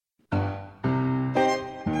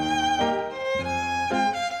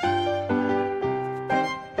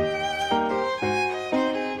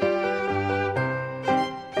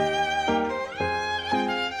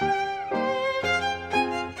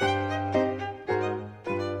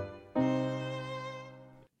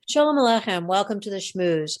Shalom Aleichem. Welcome to the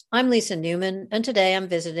Shmooze. I'm Lisa Newman, and today I'm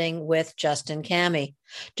visiting with Justin Cammy.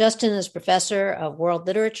 Justin is professor of world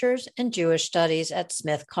literatures and Jewish studies at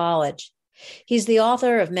Smith College. He's the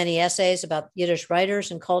author of many essays about Yiddish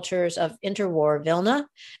writers and cultures of interwar Vilna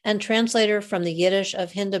and translator from the Yiddish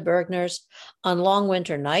of Hinda Bergner's On Long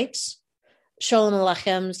Winter Nights, Sholem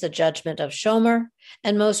Alechem's The Judgment of Shomer,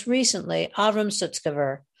 and most recently, Avrom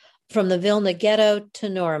Sutzkever, From the Vilna Ghetto to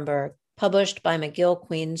Nuremberg, published by McGill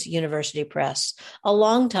Queen's University Press. A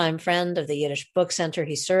longtime friend of the Yiddish Book Center,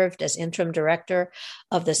 he served as interim director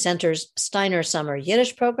of the center's Steiner Summer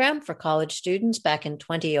Yiddish program for college students back in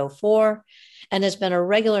 2004 and has been a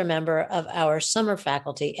regular member of our summer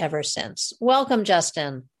faculty ever since. Welcome,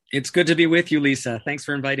 Justin. It's good to be with you, Lisa. Thanks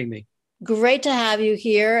for inviting me. Great to have you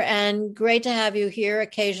here, and great to have you here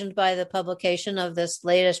occasioned by the publication of this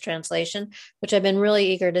latest translation, which I've been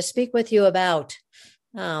really eager to speak with you about.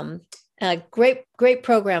 Great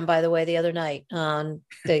program, by the way, the other night on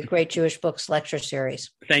the Great Jewish Books lecture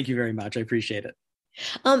series. Thank you very much. I appreciate it.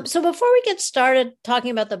 So before we get started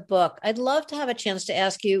talking about the book, I'd love to have a chance to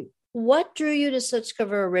ask you, what drew you to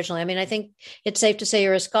Sutzkever originally? I mean, I think it's safe to say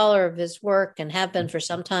you're a scholar of his work and have been for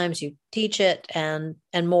some time. You teach it and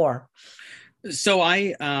more. So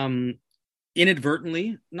I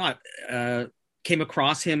inadvertently came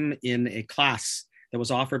across him in a class that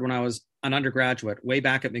was offered when I was an undergraduate way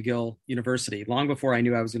back at McGill University, long before I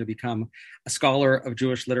knew I was going to become a scholar of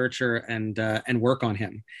Jewish literature and work on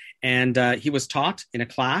him. And he was taught in a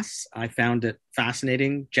class. I found it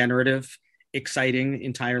fascinating, generative, exciting,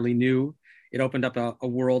 entirely new. It opened up a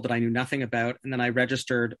world that I knew nothing about. And then I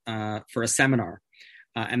registered for a seminar.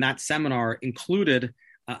 And that seminar included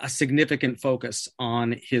a significant focus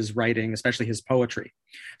on his writing, especially his poetry.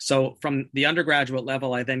 So from the undergraduate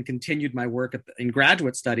level, I then continued my work in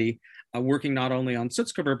graduate study, working not only on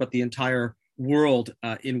Sutzkever, but the entire world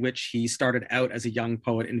in which he started out as a young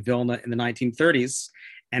poet in Vilna in the 1930s,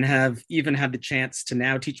 and have even had the chance to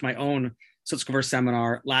now teach my own Sutzkever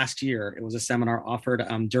seminar last year. It was a seminar offered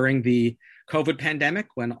during the COVID pandemic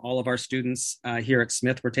when all of our students here at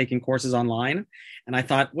Smith were taking courses online. And I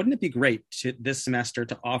thought, wouldn't it be great this semester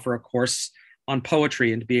to offer a course on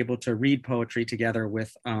poetry and to be able to read poetry together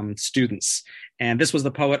with students? And this was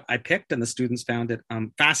the poet I picked, and the students found it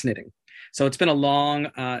fascinating. So it's been a long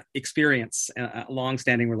experience, a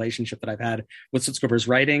long-standing relationship that I've had with Sutzkever's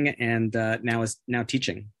writing and now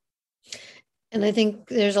teaching. And I think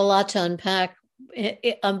there's a lot to unpack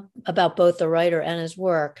about both the writer and his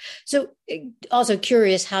work. So also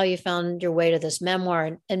curious how you found your way to this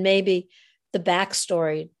memoir and maybe the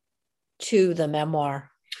backstory to the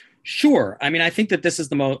memoir. Sure. I mean, I think that this is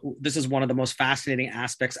one of the most fascinating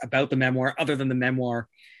aspects about the memoir, other than the memoir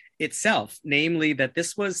itself, namely that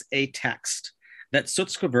this was a text that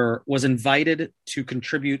Sutzkever was invited to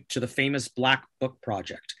contribute to the famous Black Book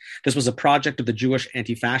Project. This was a project of the Jewish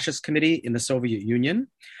Anti-Fascist Committee in the Soviet Union.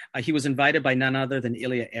 He was invited by none other than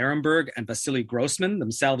Ilya Ehrenberg and Vasily Grossman,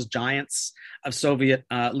 themselves giants of Soviet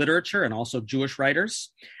literature and also Jewish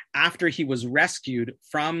writers, after he was rescued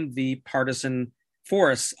from the partisan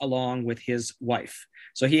forests along with his wife.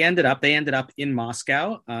 So they ended up in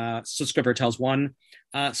Moscow. Sutzkever tells one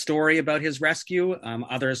story about his rescue.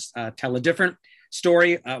 Others tell a different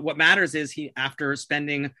story. What matters is he, after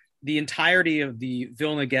spending the entirety of the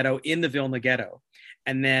Vilna Ghetto in the Vilna Ghetto,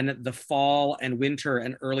 and then the fall and winter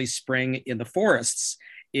and early spring in the forests,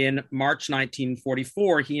 in March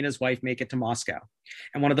 1944, he and his wife make it to Moscow.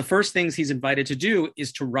 And one of the first things he's invited to do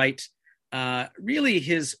is to write really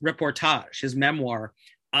his reportage, his memoir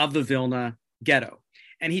of the Vilna Ghetto.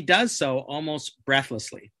 And he does so almost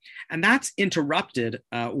breathlessly. And that's interrupted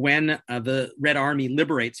when the Red Army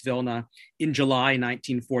liberates Vilna in July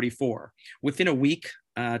 1944. Within a week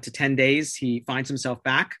to 10 days, he finds himself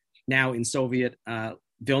back now in Soviet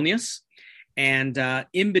Vilnius. And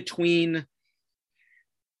in between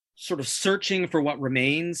sort of searching for what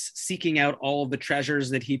remains, seeking out all of the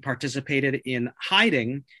treasures that he participated in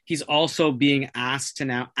hiding, he's also being asked to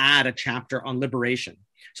now add a chapter on liberation.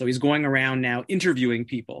 So he's going around now interviewing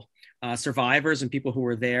people, survivors and people who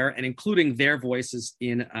were there, and including their voices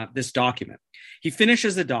in this document. He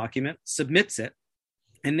finishes the document, submits it,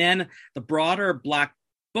 and then the broader Black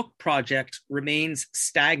Book Project remains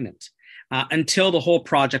stagnant until the whole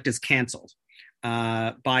project is canceled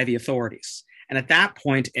by the authorities. And at that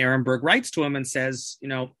point, Ehrenberg writes to him and says,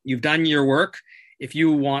 you've done your work. If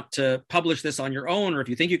you want to publish this on your own, or if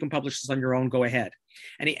you think you can publish this on your own, go ahead.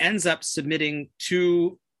 And he ends up submitting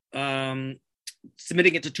two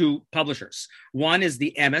submitting it to two publishers. One is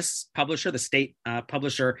the Emes publisher, the state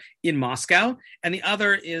publisher in Moscow, and the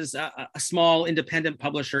other is a small independent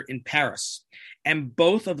publisher in Paris. And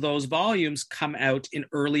both of those volumes come out in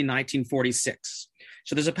early 1946.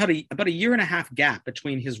 So there's about a year and a half gap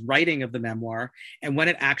between his writing of the memoir and when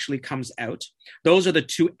it actually comes out. Those are the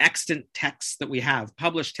two extant texts that we have,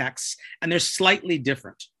 published texts, and they're slightly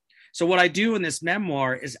different. So what I do in this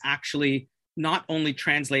memoir is actually not only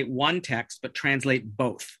translate one text, but translate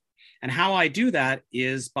both. And how I do that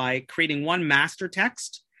is by creating one master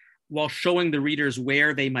text while showing the readers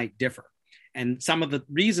where they might differ. And some of the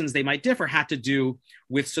reasons they might differ had to do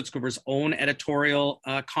with Sutzkever's own editorial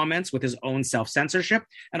comments, with his own self-censorship,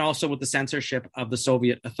 and also with the censorship of the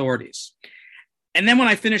Soviet authorities. And then when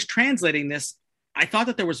I finished translating this, I thought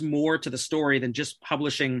that there was more to the story than just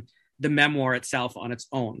publishing the memoir itself on its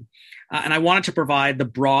own. And I wanted to provide the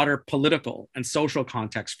broader political and social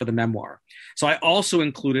context for the memoir. So I also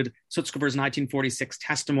included Sutzkever's 1946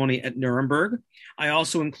 testimony at Nuremberg. I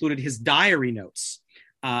also included his diary notes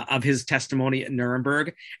of his testimony at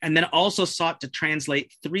Nuremberg, and then also sought to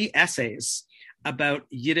translate 3 essays about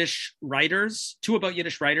Yiddish writers, 2 about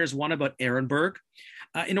Yiddish writers, 1 about Ehrenberg,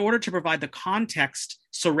 in order to provide the context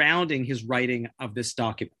surrounding his writing of this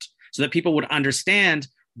document, so that people would understand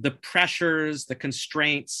the pressures, the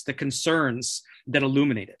constraints, the concerns that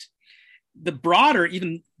illuminate it. The broader,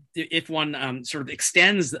 even if one sort of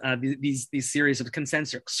extends these series of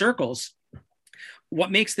concentric circles,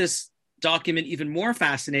 what makes this document even more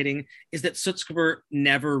fascinating is that Sutzkever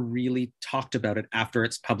never really talked about it after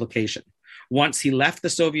its publication. Once he left the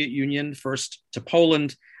Soviet Union, first to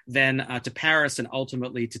Poland, then to Paris, and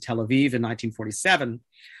ultimately to Tel Aviv in 1947,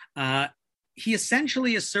 he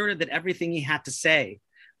essentially asserted that everything he had to say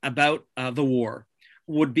about the war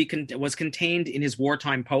was contained in his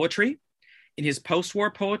wartime poetry, in his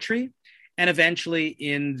post-war poetry, and eventually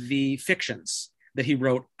in the fictions that he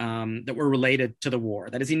wrote that were related to the war.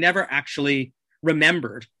 That is, he never actually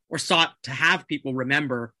remembered or sought to have people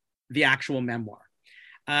remember the actual memoir.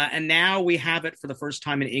 And now we have it for the first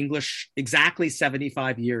time in English exactly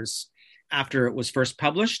 75 years after it was first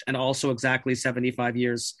published, and also exactly 75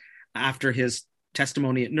 years after his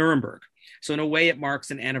testimony at Nuremberg. So in a way, it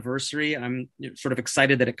marks an anniversary. I'm sort of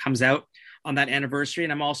excited that it comes out on that anniversary.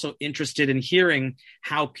 And I'm also interested in hearing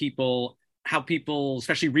how people,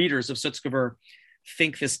 especially readers of Sutzkever,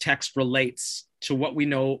 think this text relates to what we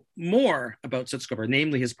know more about Sutzkever,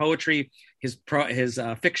 namely his poetry, his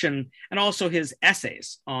fiction, and also his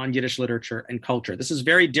essays on Yiddish literature and culture. This is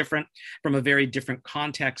very different from a very different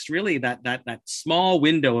context, really, that small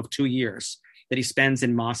window of 2 years that he spends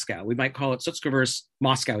in Moscow. We might call it Sutzkever's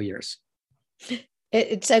Moscow years.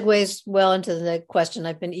 It segues well into the question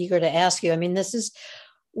I've been eager to ask you. I mean, this is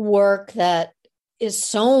work that is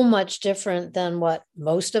so much different than what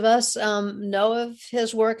most of us know of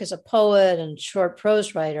his work as a poet and short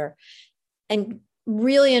prose writer. And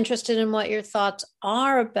really interested in what your thoughts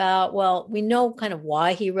are about, well, we know kind of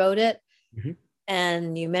why he wrote it. Mm-hmm.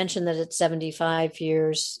 And you mentioned that it's 75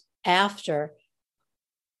 years after.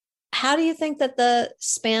 How do you think that the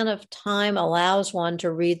span of time allows one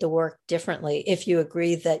to read the work differently, if you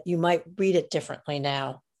agree that you might read it differently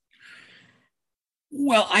now?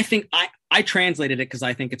 Well, I think I translated it because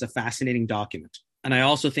I think it's a fascinating document. And I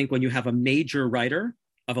also think when you have a major writer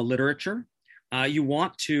of a literature, you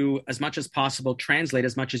want to, as much as possible, translate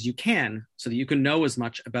as much as you can so that you can know as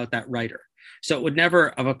much about that writer. So it would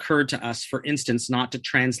never have occurred to us, for instance, not to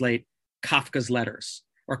translate Kafka's letters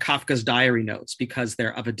or Kafka's diary notes because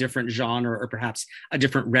they're of a different genre or perhaps a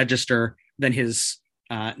different register than his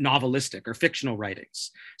novelistic or fictional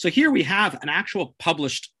writings. So here we have an actual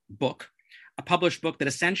published book, a published book that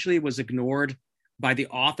essentially was ignored by the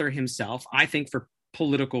author himself, I think for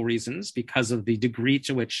political reasons, because of the degree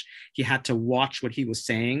to which he had to watch what he was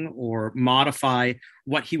saying or modify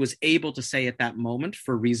what he was able to say at that moment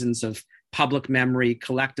for reasons of public memory,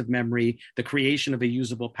 collective memory, the creation of a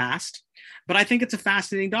usable past. But I think it's a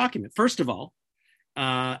fascinating document. First of all,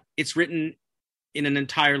 it's written in an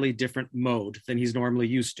entirely different mode than he's normally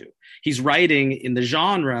used to. He's writing in the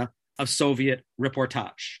genre of Soviet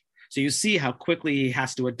reportage. So you see how quickly he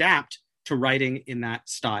has to adapt to writing in that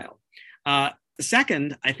style.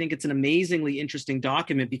 Second, I think it's an amazingly interesting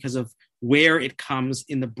document because of where it comes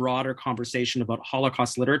in the broader conversation about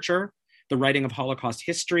Holocaust literature, the writing of Holocaust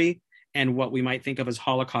history, and what we might think of as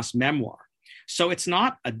Holocaust memoir. So it's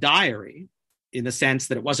not a diary in the sense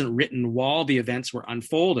that it wasn't written while the events were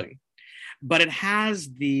unfolding, but it has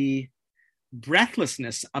the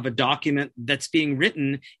breathlessness of a document that's being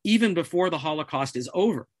written even before the Holocaust is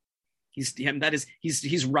over. He's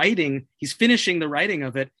finishing the writing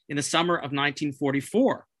of it in the summer of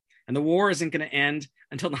 1944. And the war isn't going to end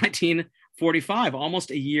until 1945,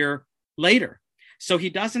 almost a year later. So he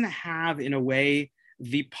doesn't have, in a way,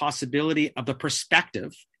 the possibility of the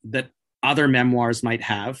perspective that other memoirs might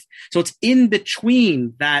have. So it's in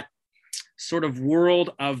between that sort of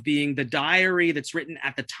world of being the diary that's written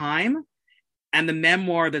at the time and the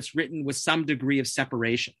memoir that's written with some degree of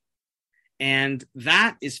separation. And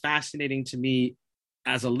that is fascinating to me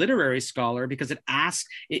as a literary scholar, because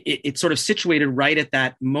it's sort of situated right at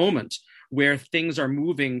that moment where things are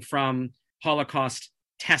moving from Holocaust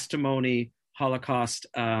testimony, Holocaust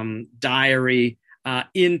diary,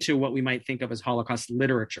 into what we might think of as Holocaust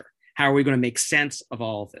literature. How are we going to make sense of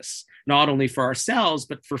all of this, not only for ourselves,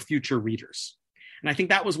 but for future readers? And I think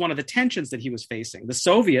that was one of the tensions that he was facing. The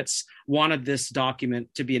Soviets wanted this document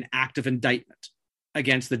to be an act of indictment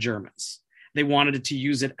against the Germans. They wanted to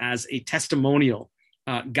use it as a testimonial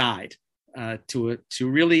guide to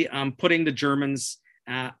really putting the Germans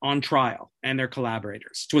on trial and their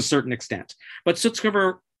collaborators to a certain extent. But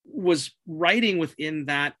Sutzkever was writing within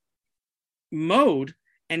that mode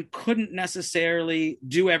and couldn't necessarily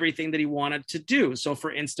do everything that he wanted to do. So,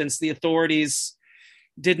 for instance, the authorities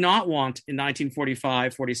did not want in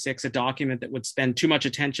 1945, 46, a document that would spend too much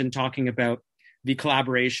attention talking about the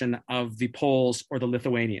collaboration of the Poles or the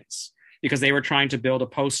Lithuanians, because they were trying to build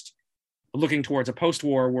looking towards a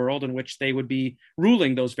post-war world in which they would be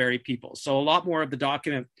ruling those very people. So a lot more of the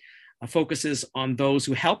document focuses on those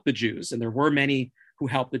who helped the Jews, and there were many who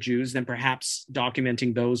helped the Jews, than perhaps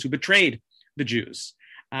documenting those who betrayed the Jews.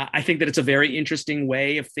 I think that it's a very interesting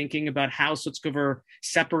way of thinking about how Sutzkever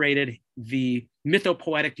separated the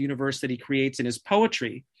mythopoetic universe that he creates in his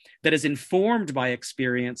poetry, that is informed by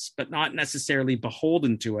experience, but not necessarily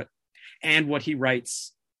beholden to it, and what he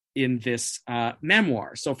writes in this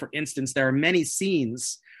memoir. So, for instance, there are many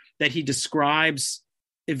scenes that he describes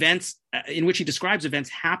events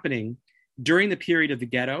happening during the period of the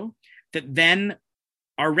ghetto that then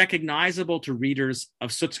are recognizable to readers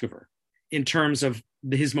of Sutzkever in terms of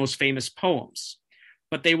his most famous poems.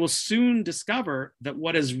 But they will soon discover that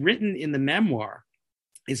what is written in the memoir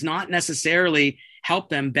is not necessarily help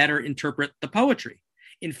them better interpret the poetry.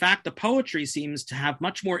 In fact, the poetry seems to have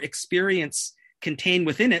much more experience contained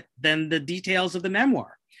within it than the details of the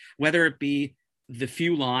memoir, whether it be the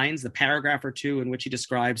few lines, the paragraph or two in which he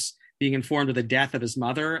describes being informed of the death of his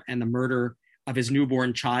mother and the murder of his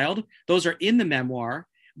newborn child. Those are in the memoir,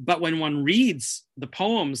 but when one reads the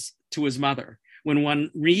poems to his mother, when one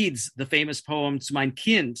reads the famous poem to mein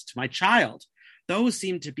Kind, to my child, those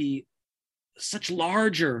seem to be such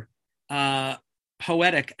larger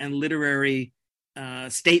poetic and literary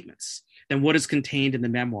statements than what is contained in the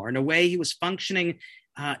memoir. In a way, he was functioning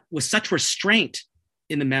with such restraint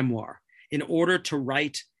in the memoir in order to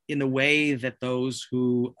write in the way that those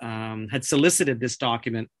who had solicited this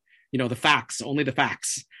document, the facts, only the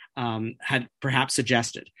facts, had perhaps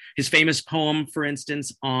suggested. His famous poem, for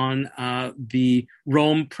instance, on the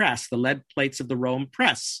Rome press, the lead plates of the Rome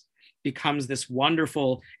press, becomes this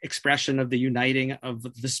wonderful expression of the uniting of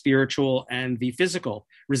the spiritual and the physical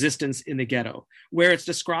resistance in the ghetto, where it's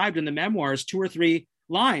described in the memoirs 2 or 3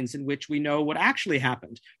 lines in which we know what actually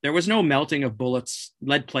happened. There was no melting of bullets,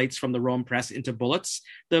 lead plates from the Rome press into bullets.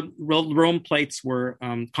 The Rome plates were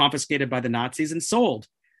confiscated by the Nazis and sold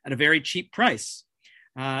at a very cheap price.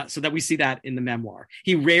 So that we see that in the memoir.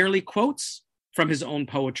 He rarely quotes from his own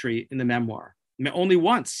poetry in the memoir, only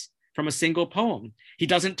once from a single poem. He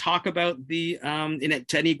doesn't talk about to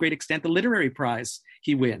any great extent, the literary prize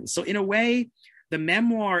he wins. So in a way, the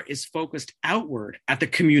memoir is focused outward at the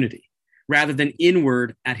community rather than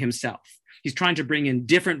inward at himself. He's trying to bring in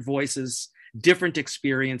different voices, different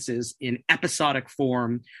experiences in episodic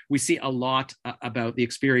form. We see a lot about the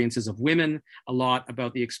experiences of women, a lot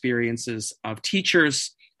about the experiences of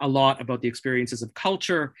teachers, a lot about the experiences of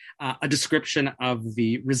culture, a description of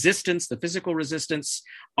the resistance, the physical resistance.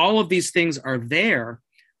 All of these things are there,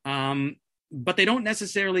 but they don't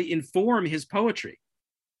necessarily inform his poetry.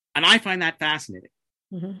 And I find that fascinating.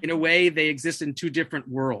 Mm-hmm. In a way, they exist in 2 different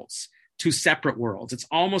worlds, 2 separate worlds. It's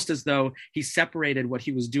almost as though he separated what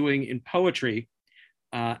he was doing in poetry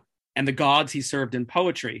and the gods he served in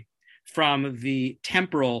poetry from the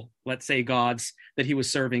temporal, let's say, gods that he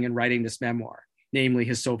was serving in writing this memoir, namely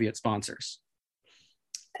his Soviet sponsors.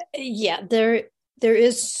 Yeah, there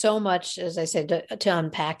is so much, as I said, to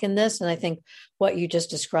unpack in this. And I think what you just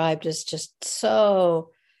described is just so,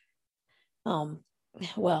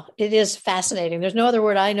 it is fascinating. There's no other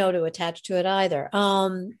word I know to attach to it either.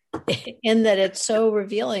 In that it's so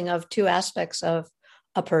revealing of 2 aspects of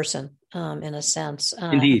a person, in a sense.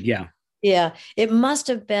 Indeed, yeah. Yeah, it must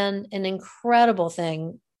have been an incredible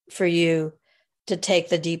thing for you to take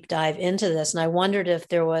the deep dive into this. And I wondered if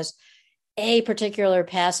there was a particular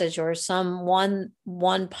passage or some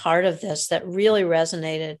one part of this that really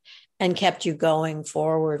resonated and kept you going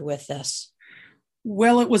forward with this.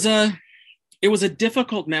 Well, it was a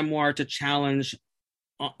difficult memoir to challenge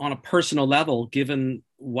on a personal level, given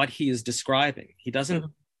what he is describing. He doesn't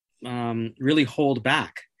really hold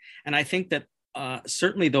back. And I think that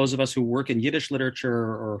certainly those of us who work in Yiddish literature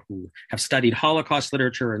or who have studied Holocaust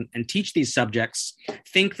literature and teach these subjects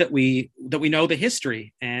think that we know the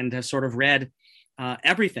history and have sort of read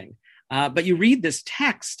everything. But you read this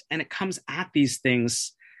text and it comes at these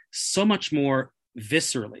things so much more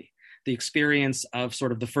viscerally. The experience of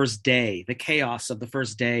sort of the first day, the chaos of the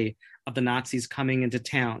first day of the Nazis coming into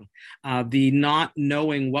town, the not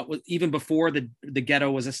knowing what was, even before the ghetto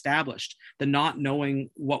was established, the not knowing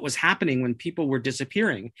what was happening when people were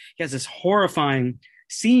disappearing. He has this horrifying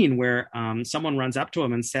scene where someone runs up to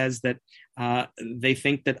him and says that they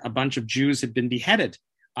think that a bunch of Jews had been beheaded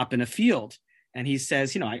up in a field. And he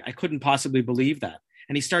says, I couldn't possibly believe that.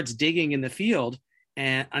 And he starts digging in the field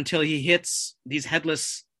until he hits these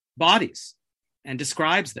headless bodies and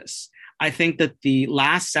describes this. I think that the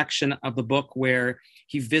last section of the book where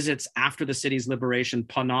he visits after the city's liberation,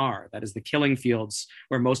 Panar, that is the killing fields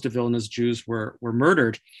where most of Vilna's Jews were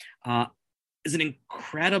murdered, is an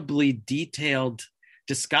incredibly detailed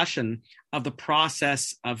discussion of the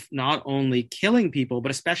process of not only killing people,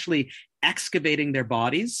 but especially excavating their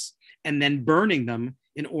bodies and then burning them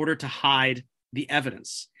in order to hide the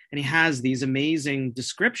evidence. And he has these amazing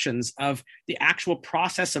descriptions of the actual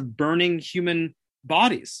process of burning human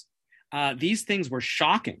bodies. These things were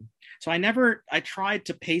shocking. So I tried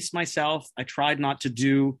to pace myself. I tried not to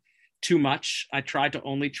do too much. I tried to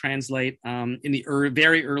only translate in the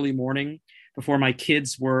very early morning before my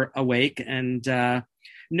kids were awake. And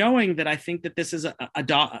knowing that I think that this is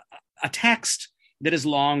a text that is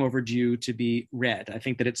long overdue to be read. I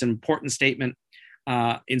think that it's an important statement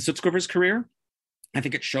in Sutzkever's career. I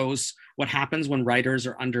think it shows what happens when writers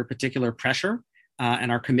are under particular pressure and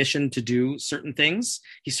are commissioned to do certain things.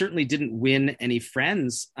 He certainly didn't win any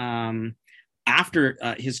friends after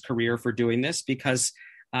his career for doing this, because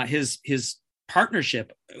his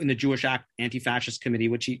partnership in the Jewish Anti-Fascist Committee,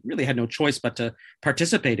 which he really had no choice but to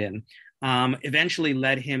participate in, eventually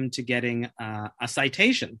led him to getting a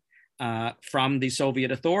citation from the Soviet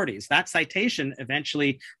authorities. That citation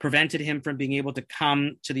eventually prevented him from being able to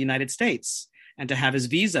come to the United States and to have his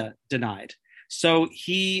visa denied. So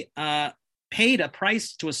he paid a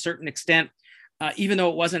price to a certain extent, even though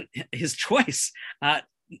it wasn't his choice,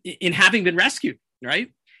 in having been rescued, right?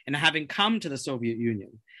 And having come to the Soviet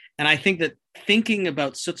Union. And I think that thinking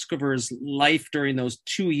about Sutzkever's life during those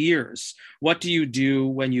 2 years, what do you do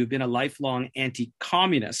when you've been a lifelong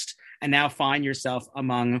anti-communist and now find yourself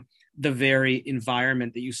among the very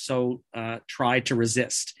environment that you so tried to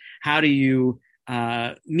resist? How do you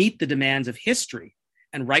meet the demands of history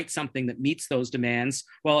and write something that meets those demands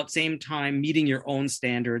while at the same time meeting your own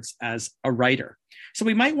standards as a writer? So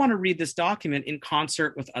we might want to read this document in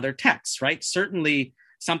concert with other texts, right? Certainly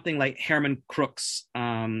something like Herman Kruk's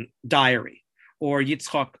diary or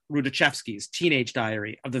Yitzchok Rudachevsky's teenage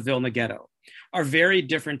diary of the Vilna Ghetto are very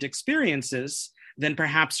different experiences than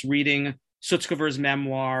perhaps reading Sutzkever's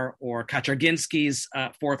memoir or Kaczerginski's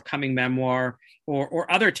forthcoming memoir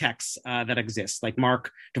or other texts that exist, like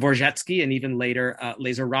Mark Dvorzhetsky and even later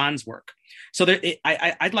Lazer Ran's work. So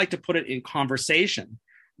I'd like to put it in conversation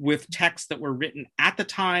with texts that were written at the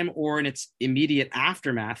time or in its immediate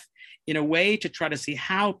aftermath in a way to try to see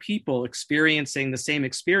how people experiencing the same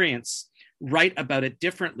experience write about it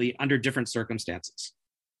differently under different circumstances.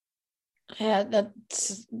 Yeah,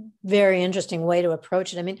 that's a very interesting way to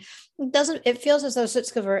approach it. I mean, it feels as though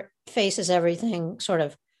Sutzkever faces everything sort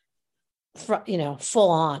of, full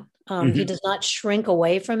on. He does not shrink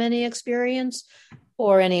away from any experience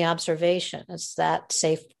or any observation. Is that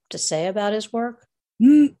safe to say about his work?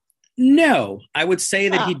 No, I would say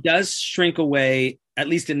that he does shrink away, at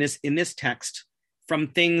least in this text, from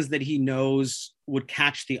things that he knows would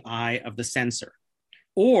catch the eye of the censor,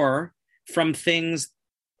 or from things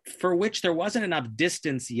for which there wasn't enough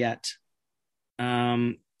distance yet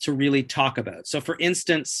to really talk about. So, for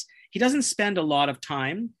instance, he doesn't spend a lot of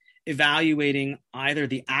time evaluating either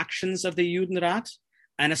the actions of the Judenrat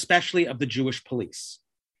and especially of the Jewish police,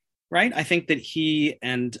 right? I think that he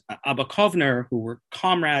and Abba Kovner, who were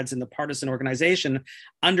comrades in the partisan organization,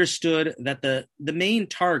 understood that the main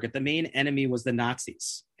target, the main enemy was the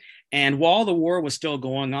Nazis. And while the war was still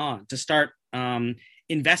going on, to start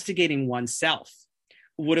investigating oneself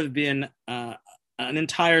would have been a an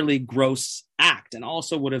entirely gross act, and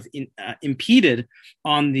also would have impeded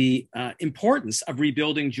on the importance of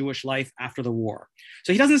rebuilding Jewish life after the war.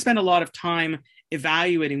 So he doesn't spend a lot of time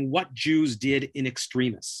evaluating what Jews did in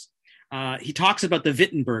extremis. He talks about the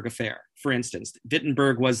Wittenberg affair, for instance.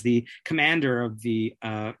 Wittenberg was the commander of the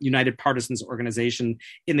United Partisans organization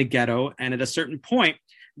in the ghetto, and at a certain point,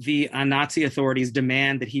 the Nazi authorities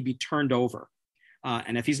demand that he be turned over.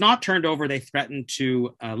 And if he's not turned over, they threaten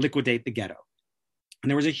to liquidate the ghetto. And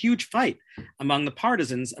there was a huge fight among the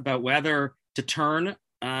partisans about whether to turn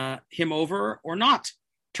him over or not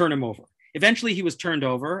turn him over. Eventually, he was turned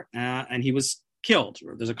over and he was killed.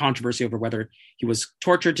 There's a controversy over whether he was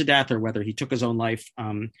tortured to death or whether he took his own life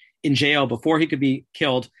in jail before he could be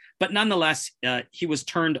killed. But nonetheless, he was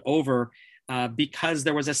turned over because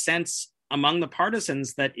there was a sense among the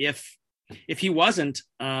partisans that if he wasn't,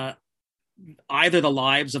 either the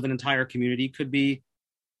lives of an entire community could be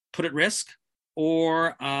put at risk,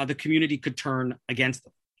 or the community could turn against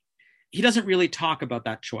them. He doesn't really talk about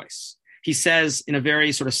that choice. He says in a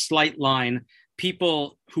very sort of slight line,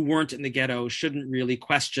 people who weren't in the ghetto shouldn't really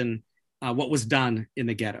question what was done in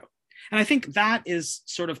the ghetto. And I think that is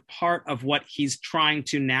sort of part of what he's trying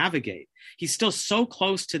to navigate. He's still so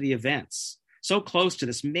close to the events, so close to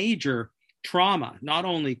this major trauma, not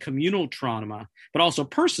only communal trauma, but also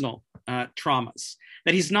personal traumas,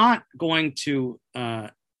 that he's not going to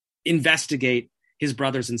investigate his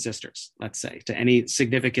brothers and sisters, let's say, to any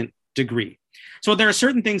significant degree. So there are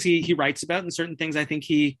certain things he writes about and certain things I think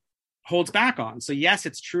he holds back on. So yes,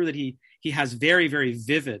 it's true that he has very, very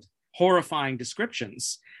vivid, horrifying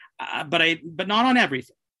descriptions, but not on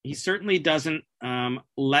everything. He certainly doesn't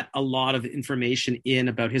let a lot of information in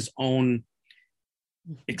about his own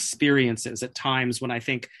experiences at times when I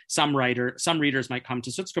think some readers might come to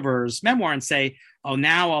Sutzkever's memoir and say, oh,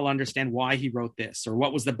 now I'll understand why he wrote this, or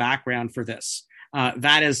what was the background for this.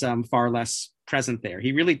 That is far less present there.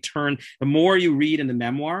 He really the more you read in the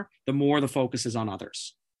memoir, the more the focus is on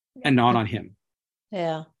others and not on him.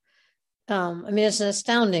 Yeah. I mean, it's an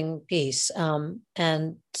astounding piece,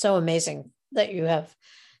 and so amazing that you have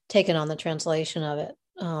taken on the translation of it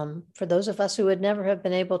for those of us who would never have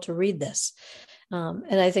been able to read this.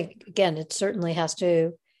 And I think, again, it certainly has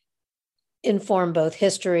to inform both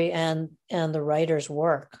history and the writer's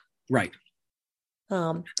work. Right.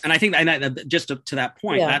 And I think, just to that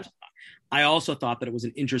point, I also thought that it was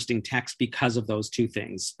an interesting text because of those two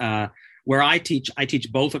things. Where I teach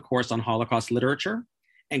both a course on Holocaust literature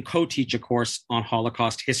and co-teach a course on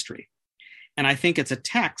Holocaust history. And I think it's a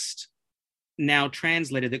text now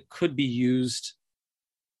translated that could be used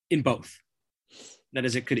in both. That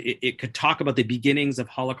is, it could talk about the beginnings of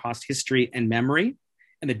Holocaust history and memory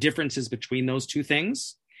and the differences between those two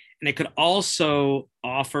things. And it could also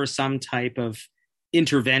offer some type of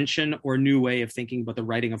intervention or new way of thinking about the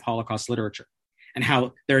writing of Holocaust literature and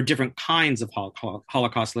how there are different kinds of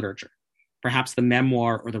Holocaust literature, perhaps the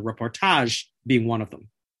memoir or the reportage being one of them.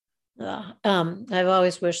 I've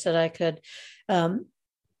always wished that I could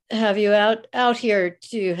have you out here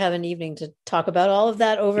to have an evening to talk about all of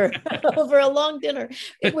that over over a long dinner,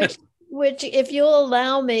 which if you'll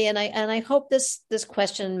allow me, and I hope this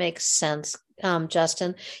question makes sense,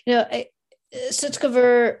 Justin.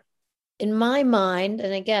 Sutzkever, in my mind,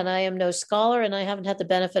 and again, I am no scholar and I haven't had the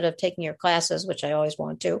benefit of taking your classes, which I always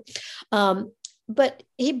want to, but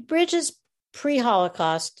he bridges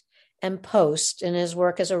pre-Holocaust and post in his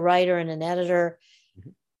work as a writer and an editor. Mm-hmm.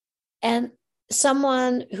 And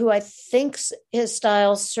someone who I think his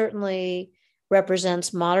style certainly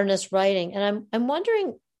represents modernist writing. And I'm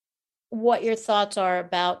wondering what your thoughts are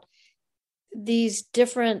about these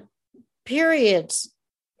different periods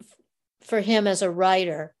for him as a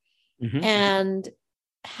writer, mm-hmm. and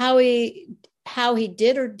how he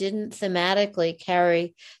did or didn't thematically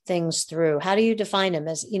carry things through. How do you define him?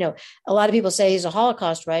 As, a lot of people say he's a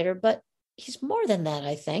Holocaust writer, but he's more than that,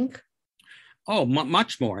 I think. Oh,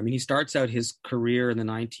 much more. I mean, he starts out his career in the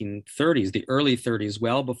 1930s, the early 30s,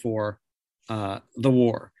 well before the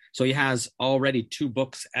war. So he has already 2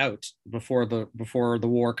 books out before the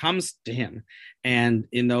war comes to him. And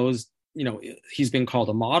in those, he's been called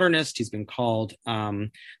a modernist. He's been called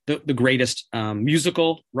the greatest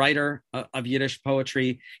musical writer of Yiddish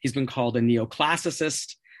poetry. He's been called a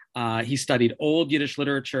neoclassicist. He studied old Yiddish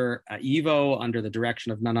literature at YIVO under the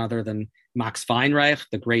direction of none other than Max Weinreich,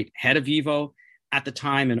 the great head of YIVO at the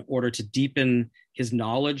time, in order to deepen his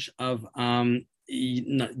knowledge of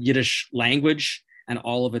Yiddish language and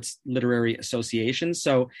all of its literary associations.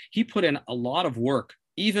 So he put in a lot of work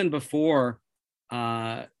even before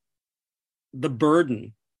the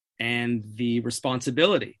burden and the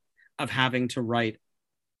responsibility of having to write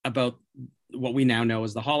about what we now know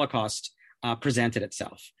as the Holocaust presented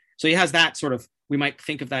itself. So he has that sort of, we might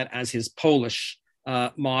think of that as his Polish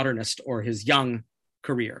modernist or his young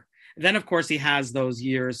career. Then, of course, he has those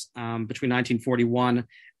years between 1941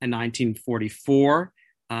 and 1944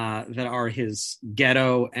 that are his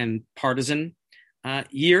ghetto and partisan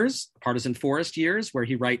years, partisan forest years, where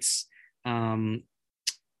he writes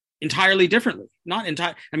entirely differently.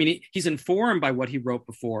 He's informed by what he wrote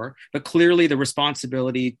before, but clearly the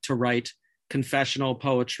responsibility to write confessional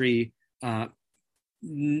poetry,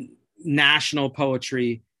 national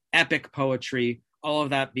poetry, epic poetry, all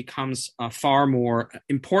of that becomes far more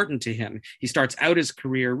important to him. He starts out his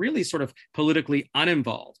career really sort of politically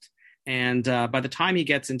uninvolved. And by the time he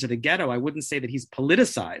gets into the ghetto, I wouldn't say that he's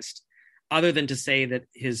politicized, other than to say that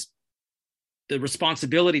the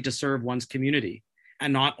responsibility to serve one's community,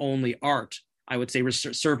 and not only art, I would say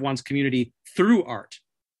serve one's community through art,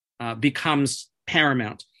 becomes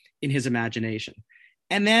paramount in his imagination.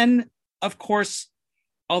 And then, of course,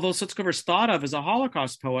 although Sutzkever's thought of as a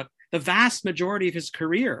Holocaust poet, the vast majority of his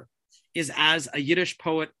career is as a Yiddish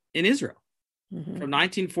poet in Israel. Mm-hmm. From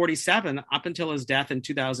 1947 up until his death in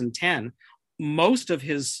 2010, most of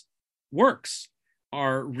his works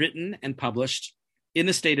are written and published in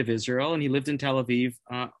the state of Israel, and he lived in Tel Aviv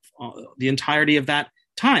the entirety of that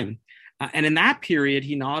time. And in that period,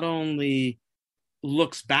 he not only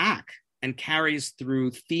looks back and carries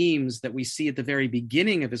through themes that we see at the very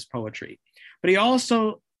beginning of his poetry, but he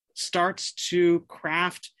also starts to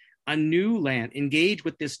craft engage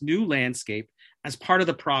with this new landscape as part of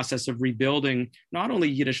the process of rebuilding not only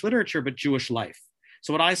Yiddish literature, but Jewish life.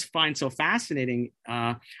 So what I find so fascinating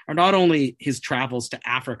are not only his travels to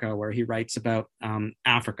Africa, where he writes about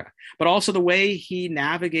Africa, but also the way he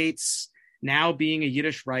navigates now being a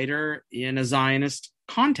Yiddish writer in a Zionist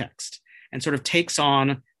context and sort of takes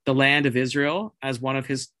on the land of Israel as one of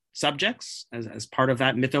his subjects, as part of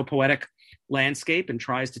that mythopoetic landscape, and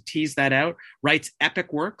tries to tease that out, writes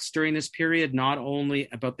epic works during this period, not only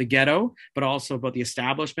about the ghetto, but also about the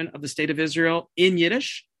establishment of the state of Israel in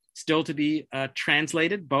Yiddish, still to be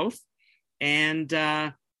translated both. And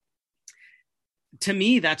to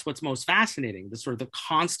me, that's what's most fascinating, the sort of the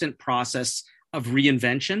constant process of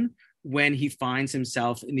reinvention when he finds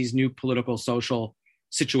himself in these new political, social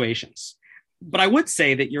situations. But I would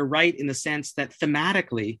say that you're right in the sense that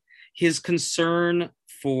thematically, his concern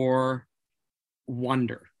for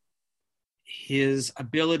wonder, his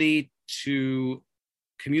ability to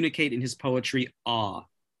communicate in his poetry awe,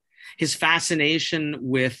 his fascination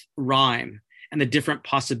with rhyme and the different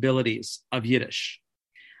possibilities of Yiddish,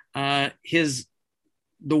 the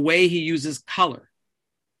way he uses color.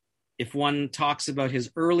 If one talks about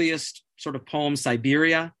his earliest sort of poem,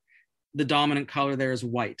 Siberia, the dominant color there is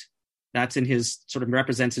white. That's in his sort of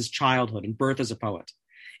represents his childhood and birth as a poet.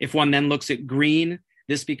 If one then looks at green,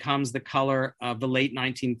 this becomes the color of the late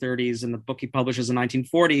 1930s, and the book he publishes in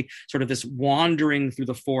 1940, sort of this wandering through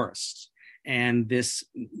the forest and this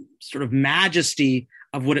sort of majesty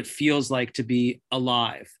of what it feels like to be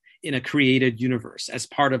alive in a created universe as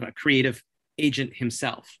part of a creative agent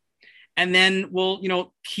himself. And then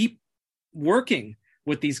we'll, keep working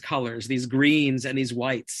with these colors, these greens and these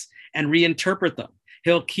whites, and reinterpret them.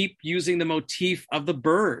 He'll keep using the motif of the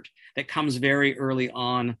bird that comes very early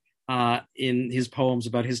on in his poems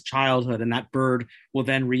about his childhood, and that bird will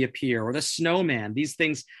then reappear, or the snowman. These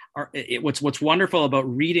things are what's wonderful about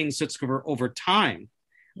reading Sutzkever over time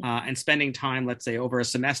and spending time, let's say, over a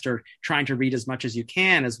semester trying to read as much as you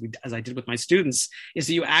can, as I did with my students, is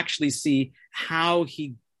that you actually see how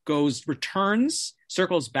he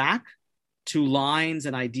circles back to lines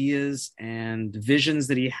and ideas and visions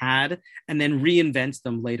that he had, and then reinvents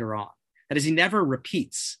them later on. That is, he never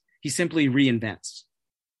repeats; he simply reinvents.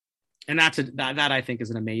 And that I think is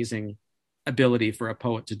an amazing ability for a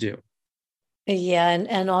poet to do. Yeah,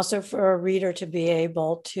 and also for a reader to be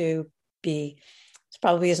able to be, this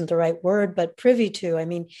probably isn't the right word, but privy to. I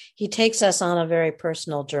mean, he takes us on a very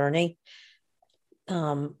personal journey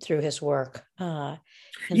through his work. And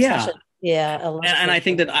I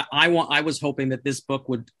think that I was hoping that this book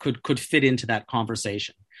could fit into that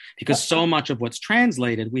conversation, because so much of what's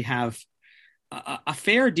translated, we have a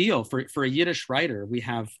fair deal for a Yiddish writer. We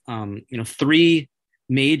have, 3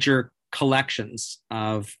 major collections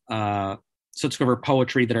of Sutzkever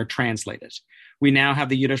poetry that are translated. We now have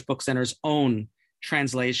the Yiddish Book Center's own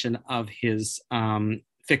translation of his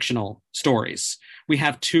fictional stories. We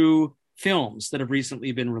have 2 films that have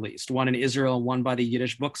recently been released, one in Israel and one by the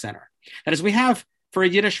Yiddish Book Center. That is, we have, for a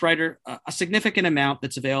Yiddish writer, a significant amount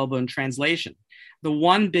that's available in translation. The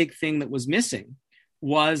one big thing that was missing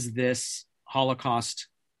was this Holocaust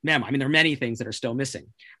memo. I mean, there are many things that are still missing,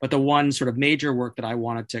 but the one sort of major work that I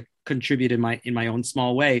wanted to contribute in my own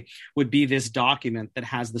small way would be this document that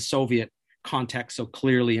has the Soviet context so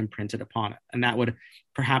clearly imprinted upon it. And that would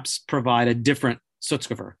perhaps provide a different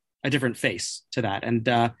Sutzkever, a different face to that.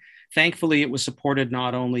 And thankfully, it was supported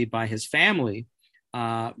not only by his family,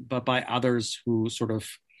 but by others who sort of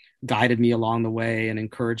guided me along the way and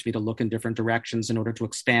encouraged me to look in different directions in order to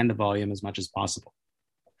expand the volume as much as possible.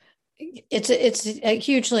 It's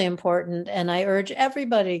hugely important, and I urge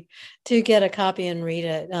everybody to get a copy and read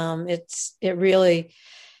it.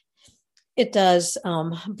 It does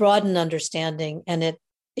broaden understanding, and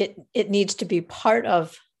it needs to be part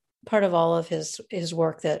of all of his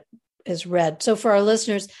work that is read. So for our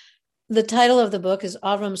listeners, the title of the book is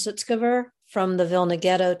Avrom Sutzkever, From the Vilna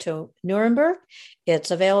Ghetto to Nuremberg.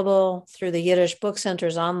 It's available through the Yiddish Book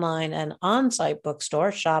Center's online and on-site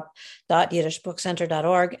bookstore,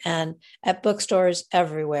 shop.yiddishbookcenter.org, and at bookstores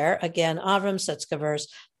everywhere. Again, Avrom Sutzkever's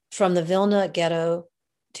From the Vilna Ghetto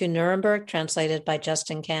to Nuremberg, translated by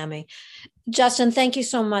Justin Cammy. Justin, thank you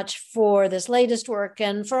so much for this latest work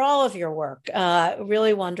and for all of your work.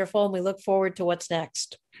 Really wonderful. And we look forward to what's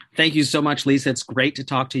next. Thank you so much, Lisa. It's great to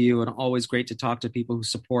talk to you, and always great to talk to people who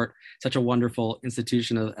support such a wonderful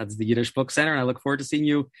institution as the Yiddish Book Center. And I look forward to seeing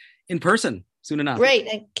you in person soon enough. Great.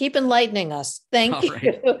 And keep enlightening us. Thank you.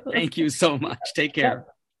 Right. Thank you so much. Take care.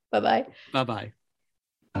 Bye-bye. Bye-bye.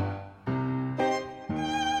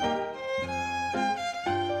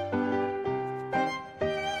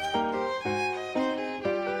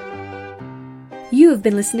 You have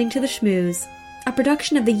been listening to The Shmooze, a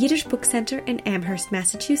production of the Yiddish Book Center in Amherst,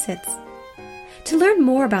 Massachusetts. To learn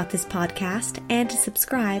more about this podcast and to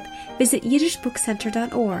subscribe, visit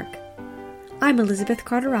yiddishbookcenter.org. I'm Elizabeth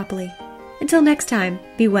Carteropoli. Until next time,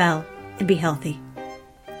 be well and be healthy.